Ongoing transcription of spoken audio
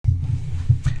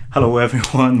Hello,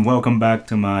 everyone. Welcome back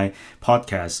to my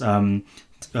podcast.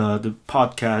 The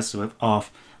podcast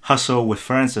of Hustle with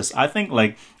Francis. I think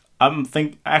I'm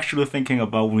actually thinking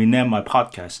about rename my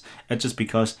podcast. It's just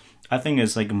because I think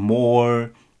it's like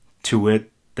more to it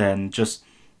than just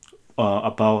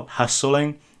about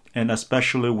hustling, and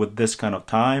especially with this kind of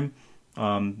time.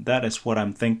 That is what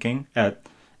I'm thinking at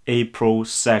April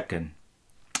 2nd.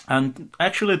 And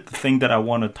actually, the thing that I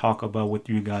want to talk about with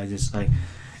you guys is like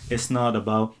it's not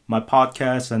about my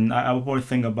podcast, and I will probably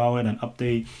think about it and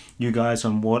update you guys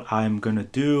on what I'm gonna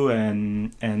do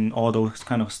and all those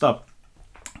kind of stuff.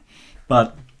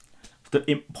 But the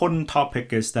important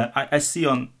topic is that I see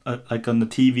on like on the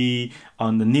TV,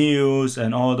 on the news,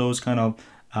 and all those kind of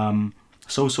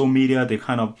social media, they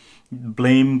kind of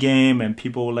blame game, and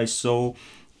people like so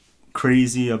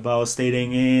crazy about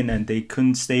staying in and they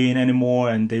couldn't stay in anymore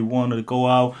and they wanted to go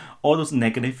out, all those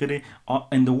negativity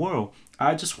in the world.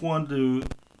 I just want to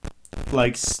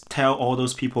tell all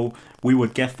those people we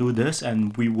would get through this,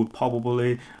 and we would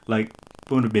probably like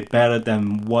going to be better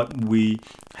than what we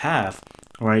have,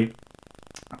 right?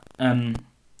 And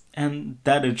and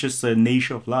that is just the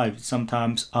nature of life,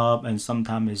 sometimes up and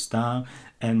sometimes it's down,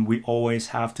 and we always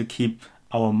have to keep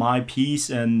our mind peace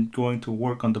and going to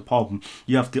work on the problem.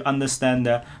 You have to understand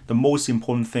that the most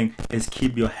important thing is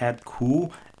keep your head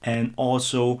cool and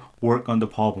also work on the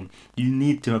problem. You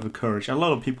need to have the courage. A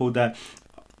lot of people that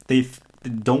they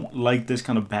don't like this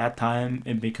kind of bad time,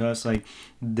 and because like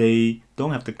they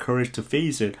don't have the courage to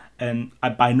face it. And I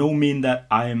by no mean that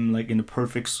I am like in the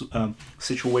perfect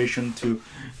situation to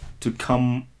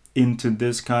come into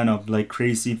this kind of like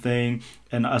crazy thing.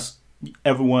 And as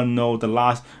everyone know, the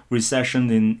last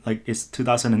recession in like it's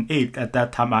 2008. At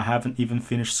that time I haven't even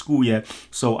finished school yet,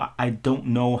 so I don't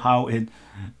know how it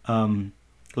um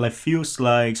like feels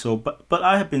like. So but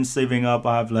I have been saving up.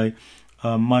 I have like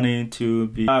money to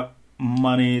be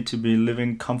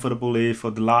living comfortably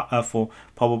for for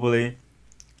probably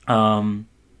um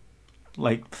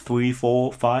like 3,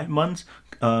 4, 5 months,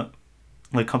 uh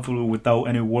like comfortable without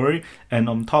any worry. And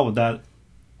on top of that,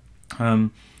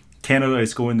 um Canada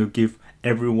is going to give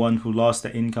everyone who lost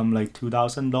their income like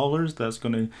 $2,000. That's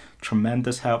going to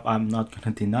tremendous help. I'm not going to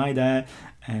deny that,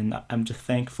 and I'm just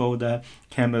thankful that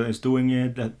Canada is doing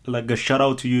it. Like a shout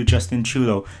out to you, Justin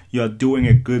Trudeau. You are doing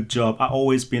a good job. I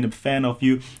always been a fan of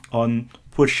you on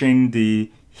pushing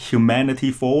the humanity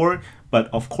forward. But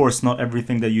of course, not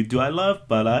everything that you do I love.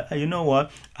 But you know what?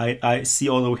 I see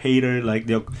all those haters, like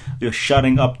they're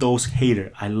shutting up those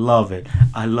haters. I love it.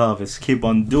 I love it. Keep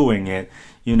on doing it.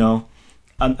 You know,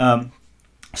 and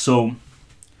so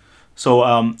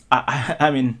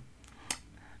I mean,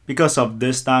 because of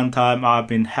this downtime, I've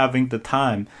been having the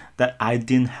time that I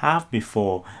didn't have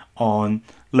before on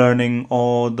learning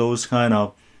all those kind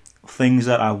of things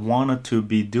that I wanted to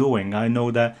be doing. I know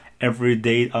that every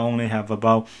day I only have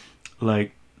about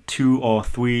like 2 or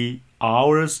 3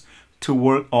 hours to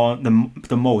work on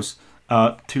the most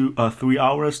 2 or 3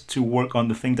 hours to work on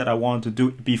the thing that I wanted to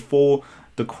do before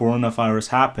the coronavirus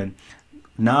happened.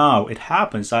 Now it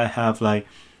happens. I have like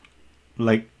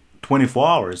 24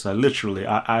 hours. I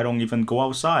don't even go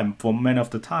outside for many of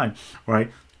the time,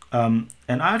 right? And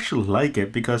I actually like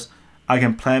it because I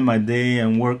can plan my day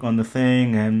and work on the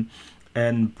thing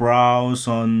and browse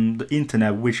on the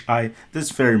internet, which I this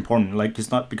is very important. Like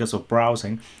it's not because of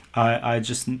browsing. I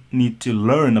just need to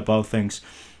learn about things,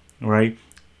 right?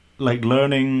 Like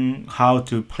learning how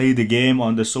to play the game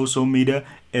on the social media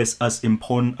is as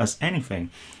important as anything,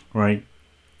 right?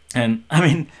 And I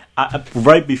mean,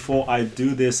 right before I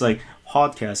do this like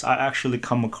podcast, I actually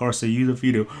come across a YouTube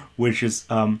video which is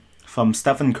from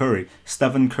Stephen Curry.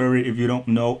 Stephen Curry, if you don't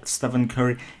know, Stephen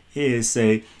Curry is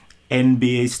a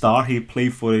NBA star. He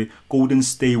played for the Golden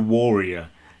State Warrior.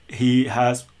 He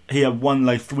have won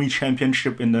like 3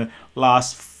 championship in the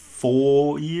last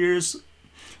 4 years,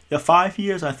 yeah, 5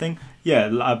 years, I think. Yeah,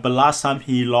 but last time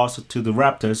he lost to the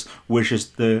Raptors, which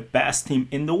is the best team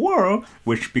in the world.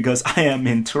 Which because I am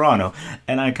in Toronto,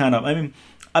 and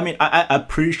I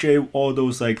appreciate all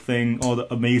those like thing, all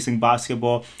the amazing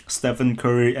basketball Stephen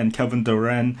Curry and Kevin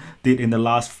Durant did in the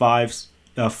last I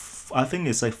think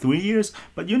it's like 3 years.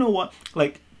 But you know what?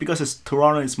 Like because it's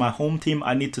Toronto, it's my home team.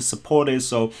 I need to support it.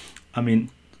 So, I mean,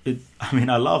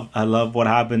 I love what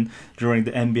happened during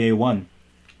the NBA one.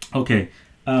 Okay,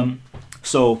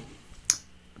 so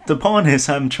the point is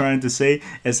I'm trying to say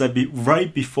is that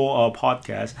right before our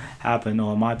podcast happened,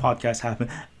 or my podcast happened,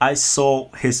 I saw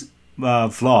his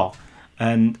vlog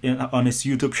and on his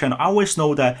YouTube channel. I always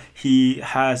know that he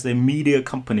has a media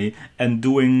company and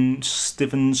doing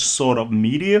different sort of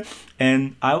media,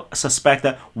 and I suspect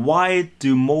that why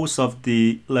do most of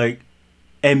the like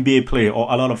NBA player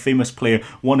or a lot of famous player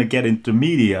want to get into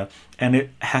media, and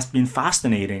it has been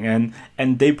fascinating.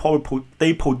 And they probably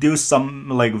they produce some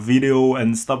like video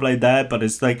and stuff like that, but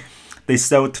it's like they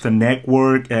sell it to the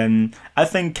network. And I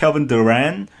think Kevin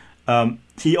Durant,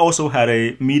 he also had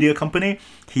a media company.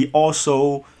 He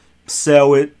also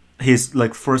sell it his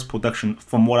like first production.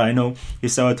 From what I know, he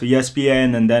sell it to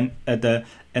ESPN, and then at the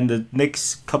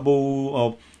next couple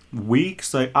of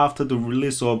weeks, like after the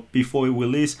release or before it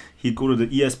release, he go to the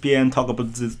ESPN, talk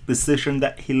about the decision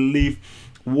that he leave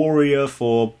Warrior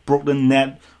for Brooklyn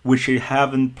Net, which he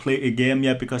haven't played a game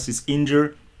yet because he's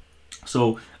injured.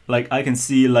 So like I can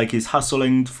see like he's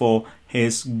hustling for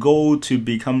his goal to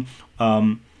become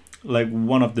like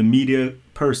one of the media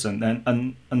person.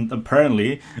 And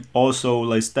apparently also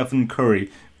like Stephen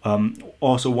Curry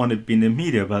also want to be in the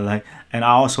media, but like, and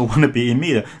I also want to be in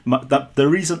media. The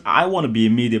reason I want to be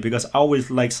in media because I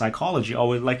always like psychology, I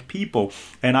always like people,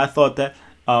 and I thought that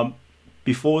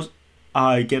before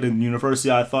I get in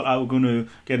university, I thought I was going to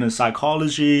get in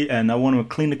psychology, and I want to be a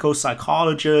clinical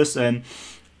psychologist, and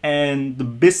the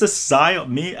business side of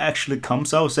me actually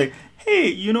comes out and say, hey,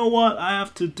 you know what? I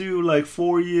have to do like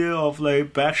 4 years of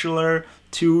like bachelor,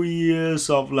 2 years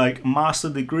of like master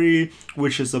degree,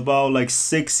 which is about like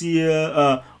 6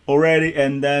 years already,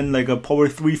 and then like probably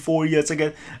 3-4 years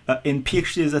again. In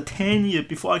PhD is a 10 year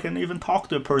before I can even talk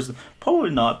to a person.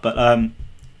 Probably not, but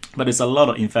it's a lot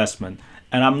of investment,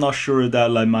 and I'm not sure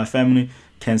that like my family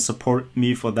can support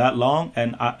me for that long.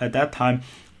 And at that time,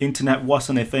 internet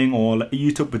wasn't a thing, or like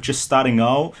YouTube was just starting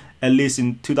out. At least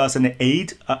in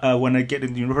 2008, when I get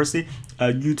into university,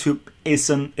 YouTube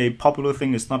isn't a popular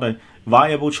thing. It's not a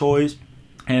viable choice,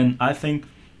 and I think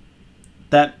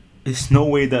that is no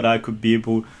way that I could be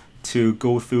able to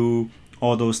go through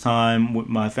all those time with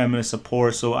my family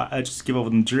support. So I just give up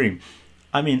on the dream.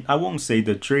 I mean, I won't say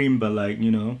the dream, but like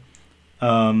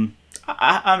I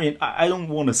mean, I don't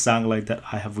want to sound like that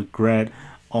I have regret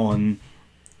on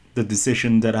the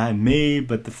decision that I made,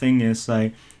 but the thing is,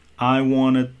 like, I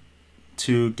wanted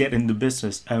to get into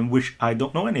business, and which I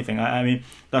don't know anything. I mean,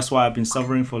 that's why I've been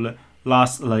suffering for the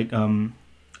last like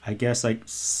I guess like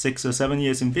 6 or 7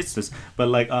 years in business. But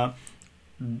like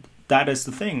that is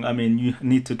the thing. I mean, you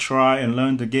need to try and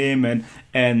learn the game,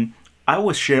 and I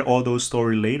will share all those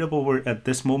stories later. But at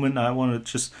this moment, I want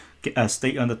to just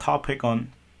stay on the topic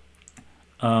on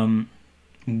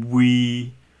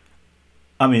we.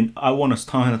 I mean, I want to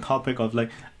start on the topic of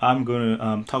like I'm going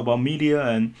to talk about media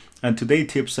and today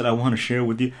tips that I want to share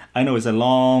with you. I know it's a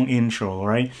long intro,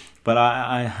 right? But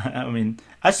I mean,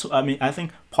 I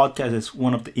think podcast is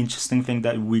one of the interesting things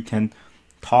that we can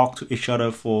talk to each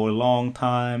other for a long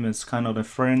time. It's kind of a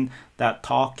friend that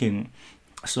talking.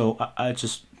 So I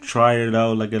just try it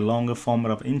out like a longer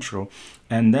format of intro,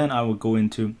 and then I will go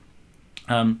into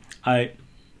I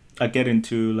get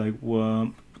into like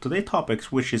today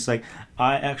topics, which is like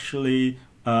I actually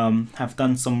have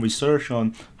done some research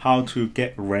on how to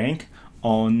get rank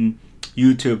on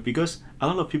YouTube, because a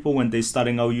lot of people when they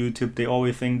starting out YouTube, they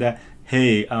always think that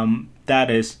hey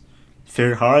that is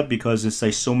very hard because it's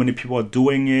like so many people are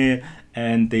doing it,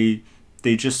 and they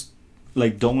just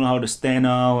like don't know how to stand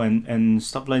out and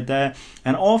stuff like that.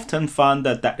 And often find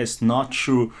that that is not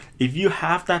true. If you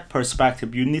have that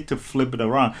perspective, you need to flip it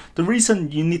around. The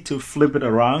reason you need to flip it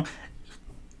around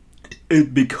is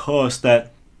because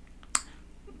that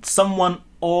someone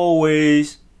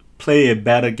always play a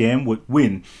better game would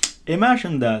win.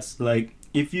 Imagine that, like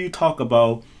if you talk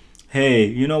about, hey,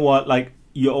 you know what, like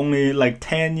you're only like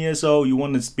 10 years old, you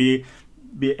want to be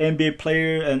an NBA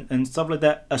player and stuff like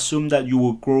that. Assume that you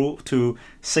will grow to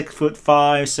 6'5",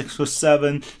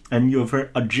 6'7", and you have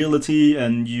agility,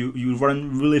 and you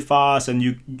run really fast, and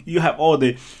you have all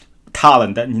the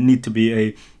talent that you need to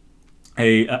be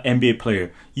a NBA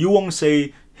player. You won't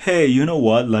say, hey, you know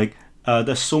what, like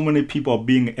there's so many people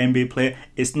being an NBA player,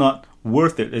 it's not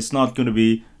worth it, it's not going to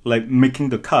be like making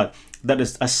the cut. That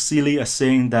is as silly as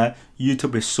saying that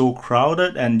YouTube is so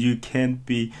crowded and you can't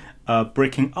be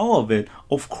breaking out of it.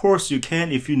 Of course you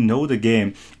can if you know the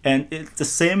game. And it's the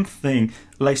same thing,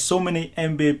 like so many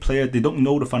NBA players, they don't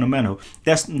know the fundamental.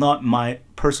 That's not my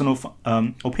personal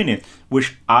opinion,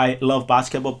 which I love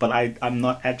basketball, but I'm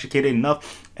not educated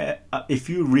enough. If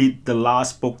you read the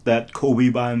last book that Kobe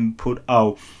Bryant put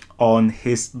out on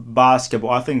his basketball,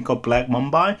 I think called Black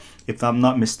Mamba, if I'm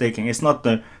not mistaken. It's not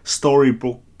the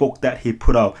storybook book that he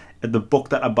put out, the book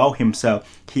that about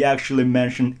himself. He actually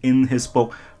mentioned in his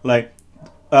book, like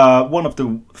one of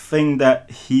the thing that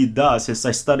he does is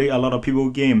I study a lot of people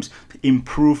games to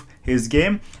improve his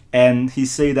game, and he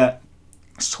say that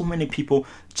so many people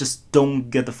just don't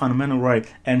get the fundamental right.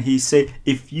 And he said,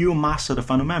 if you master the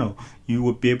fundamental, you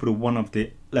will be able to one of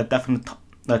the definite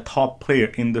the top player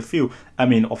in the field. I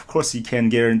mean, of course, he can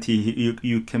guarantee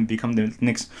you can become the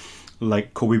next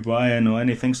like Kobe Bryant or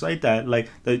anything like that. Like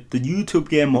the YouTube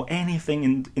game or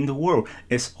anything in the world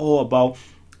is all about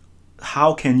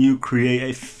how can you create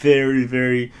a very,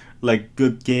 very like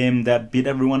good game that beat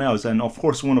everyone else. And of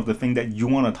course, one of the things that you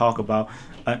want to talk about,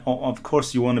 and of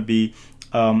course you want to be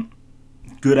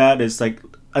good at, is like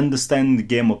understanding the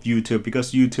game of YouTube,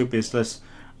 because YouTube is just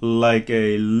like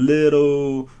a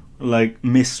little like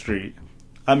mystery.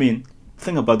 I mean,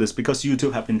 think about this, because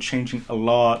YouTube have been changing a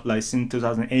lot like since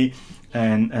 2008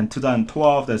 and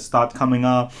 2012 that start coming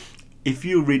up. If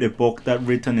you read a book that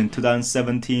written in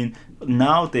 2017,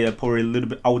 now they are probably a little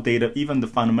bit outdated. Even the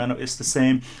fundamental is the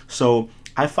same. So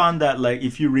I found that like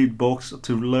if you read books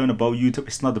to learn about YouTube,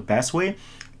 it's not the best way.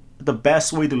 The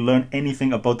best way to learn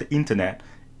anything about the internet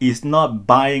is not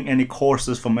buying any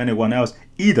courses from anyone else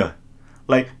either.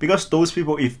 Like, because those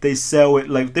people, if they sell it,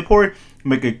 like they probably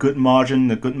make a good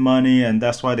margin, a good money, and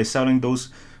that's why they're selling those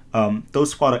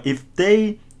products. If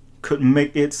they could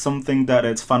make it something that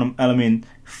it's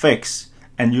fixed,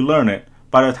 and you learn it,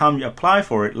 by the time you apply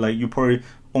for it, like you probably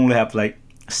only have like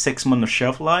 6 months of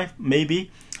shelf life,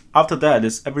 maybe. After that,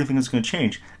 everything is going to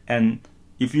change, and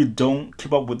if you don't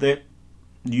keep up with it,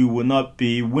 you will not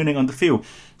be winning on the field.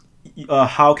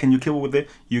 How can you keep up with it?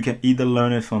 You can either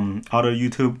learn it from other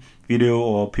YouTube video,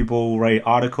 or people write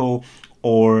article,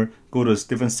 or go to a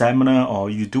different seminar, or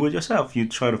you do it yourself. You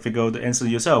try to figure out the answer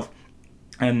yourself,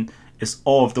 and it's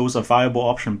all of those are viable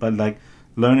options. But like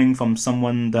learning from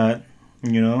someone that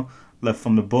like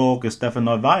from the book is definitely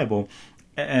not viable.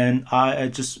 And I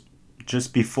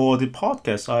just before the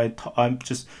podcast, I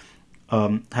just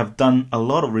have done a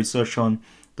lot of research on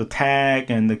the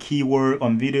tag and the keyword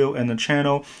on video and the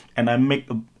channel, and I make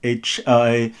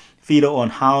a video on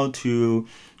how to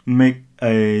make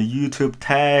a YouTube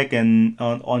tag and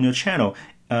on your channel,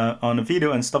 on the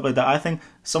video and stuff like that. I think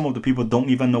some of the people don't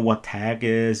even know what tag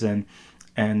is and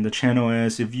the channel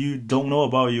is. If you don't know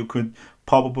about it, you could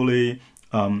probably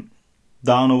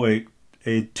download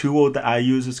a tool that I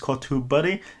use. It's called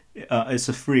TubeBuddy. It's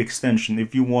a free extension.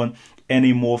 If you want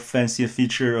any more fancier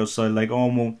feature, or so like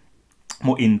almost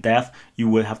more in depth, you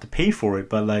would have to pay for it.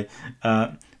 But like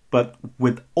but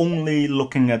with only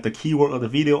looking at the keyword of the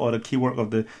video or the keyword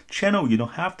of the channel, you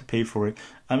don't have to pay for it.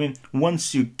 I mean,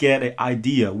 once you get an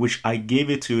idea, which I gave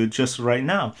it to you just right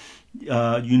now,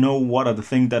 you know what are the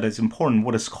things that is important,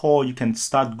 what is called, you can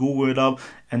start Google it up,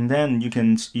 and then you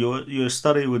can your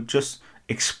study would just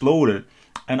explode it.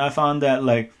 And I found that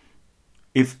like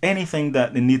if anything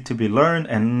that they need to be learned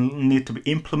and need to be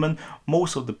implemented,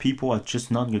 most of the people are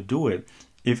just not going to do it.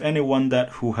 If anyone that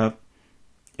who have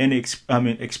any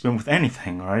experience with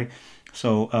anything, right?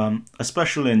 So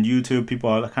especially in YouTube, people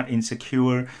are kind of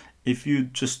insecure. If you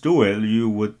just do it, you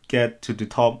would get to the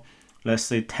top, let's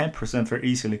say 10% very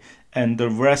easily, and the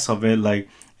rest of it like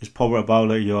is probably about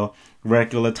like your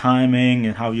regular timing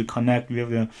and how you connect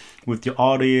with your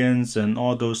audience and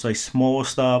all those like small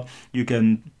stuff. You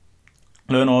can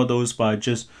learn all those by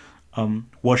just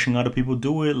watching other people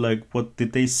do it. Like what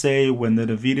did they say when they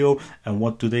did a video, and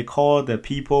what do they call their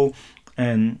people,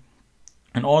 and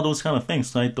all those kind of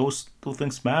things. Like those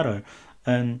things matter.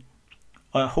 And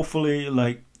hopefully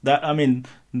like that. I mean,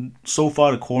 so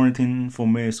far the quarantine for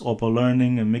me is all about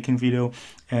learning and making video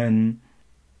and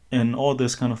all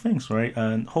this kind of things, right?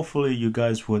 And hopefully you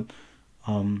guys would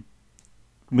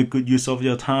make good use of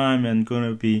your time and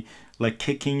gonna be like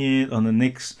kicking it on the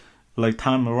next like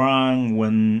time around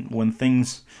when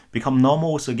things become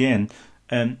normals again.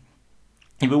 And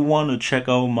if you want to check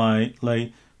out my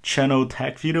like channel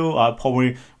tag video, I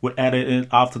probably would edit it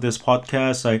after this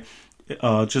podcast. Like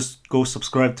just go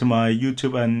subscribe to my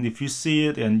YouTube, and if you see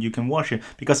it and you can watch it,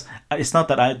 because it's not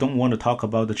that I don't want to talk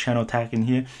about the channel tag in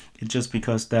here. It's just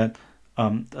because that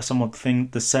some of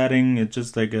the setting, it's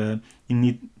just like you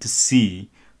need to see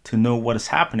to know what is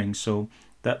happening. So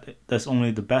that's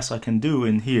only the best I can do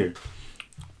in here.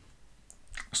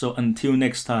 So until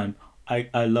next time,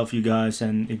 I love you guys,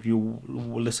 and if you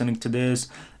were listening to this,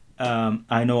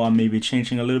 I know I may be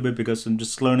changing a little bit because I'm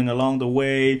just learning along the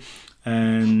way,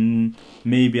 and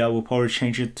maybe I will probably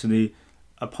change it to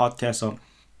a podcast.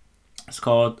 It's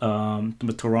called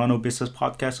the Toronto Business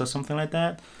Podcast or something like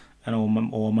that, and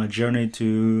or my journey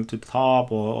to the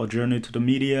top, or journey to the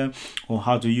media, or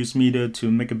how to use media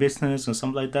to make a business or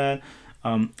something like that.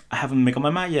 I haven't made up my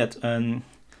mind yet, and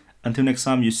until next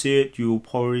time you see it, you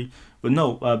probably will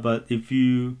know. But if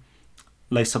you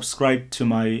like subscribe to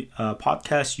my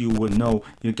podcast, you would know,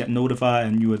 you get notified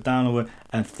and you would download it.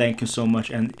 And thank you so much,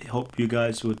 and hope you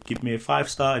guys would give me a 5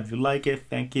 star if you like it.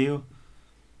 Thank you.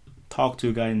 Talk to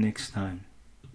you guys next time.